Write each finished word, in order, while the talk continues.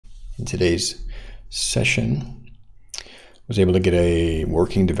In today's session, I was able to get a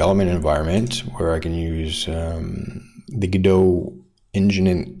working development environment where I can use the Godot engine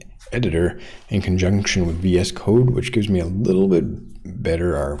and editor in conjunction with VS Code, which gives me a little bit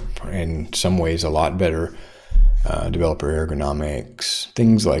better, or in some ways a lot better, developer ergonomics.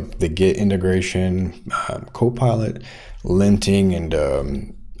 Things like the Git integration, Copilot, linting,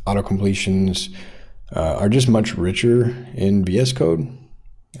 and auto completions are just much richer in VS Code.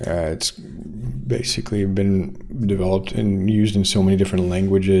 It's basically been developed and used in so many different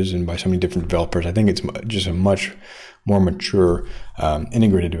languages and by so many different developers. I think it's just a much more mature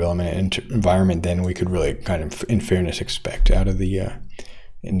integrated development environment than we could really kind of, in fairness, expect out of the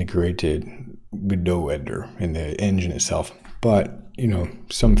integrated Godot editor in the engine itself. But, you know,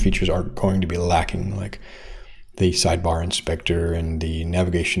 some features are going to be lacking, like the sidebar inspector and the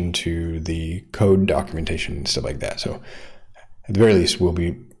navigation to the code documentation and stuff like that. So at the very least, we'll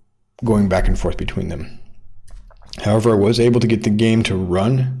be going back and forth between them. However, I was able to get the game to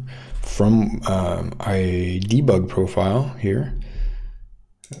run from a debug profile here,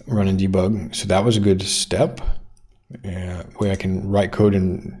 run and debug. So that was a good step. Where I can write code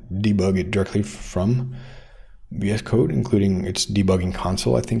and debug it directly from VS Code, including its debugging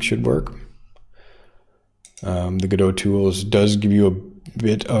console, I think should work. The Godot tools does give you a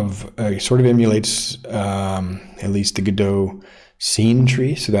bit of, sort of emulates at least the Godot scene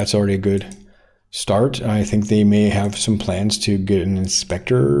tree, so that's already a good start. I think they may have some plans to get an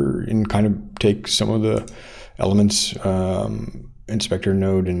inspector and kind of take some of the elements, inspector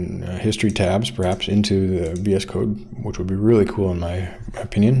node and history tabs perhaps, into the VS Code, which would be really cool in my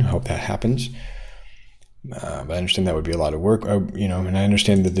opinion. I hope that happens. But I understand that would be a lot of work, you know, and I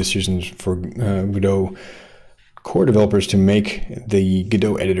understand the decisions for Godot core developers to make the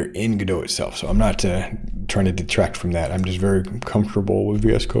Godot editor in Godot itself. So I'm not trying to detract from that. I'm just very comfortable with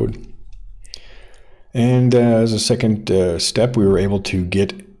VS Code. And as a second step, we were able to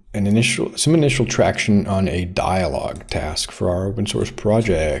get some initial traction on a dialogue task for our open source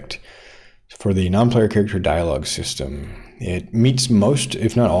project for the non-player character dialogue system. It meets most,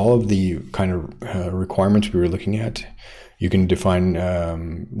 if not all, of the kind of requirements we were looking at. You can define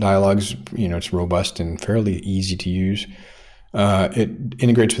dialogues, you know, it's robust and fairly easy to use. It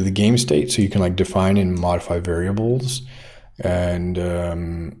integrates with the game state, so you can like define and modify variables. And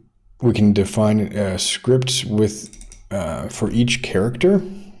we can define scripts with for each character,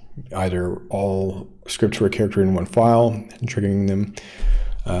 either all scripts for a character in one file and triggering them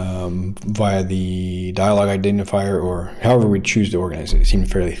via the dialogue identifier, or however we choose to organize it. It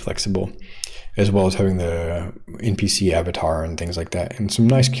seemed fairly flexible, as well as having the NPC avatar and things like that, and some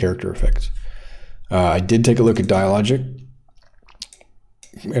nice character effects. I did take a look at Dialogic.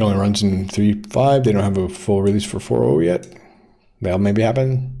 It only runs in 3.5. They don't have a full release for 4.0 yet. That'll maybe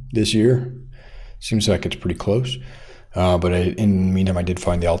happen this year. Seems like it's pretty close. But in the meantime, I did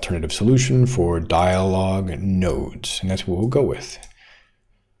find the alternative solution for dialogue nodes, and that's what we'll go with.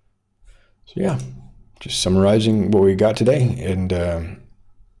 So yeah, just summarizing what we got today and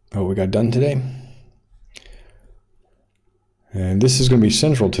what we got done today. And this is going to be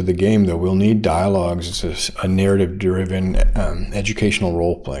central to the game, though. We'll need dialogues. It's a narrative-driven educational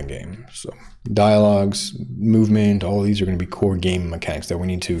role-playing game. So dialogues, movement, all of these are going to be core game mechanics that we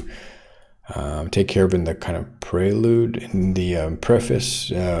need to take care of in the kind of prelude, in the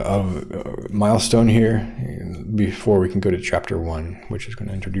preface of milestone here, before we can go to chapter 1, which is going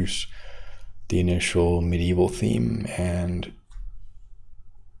to introduce the initial medieval theme and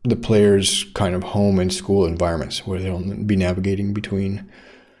the player's kind of home and school environments where they'll be navigating between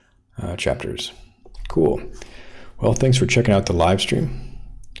chapters. Cool. Well, thanks for checking out the live stream.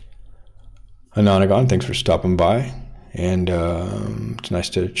 Ananagon, thanks for stopping by. And it's nice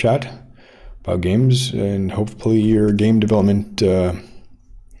to chat about games, and hopefully your game development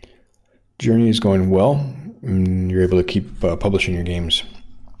journey is going well, and you're able to keep publishing your games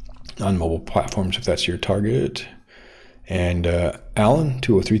on mobile platforms if that's your target. And Alan,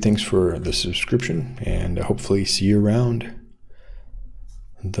 203, thanks for the subscription, and hopefully see you around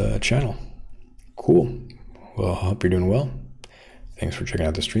the channel. Cool. Well, I hope you're doing well. Thanks for checking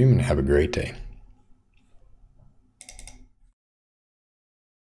out the stream, and have a great day.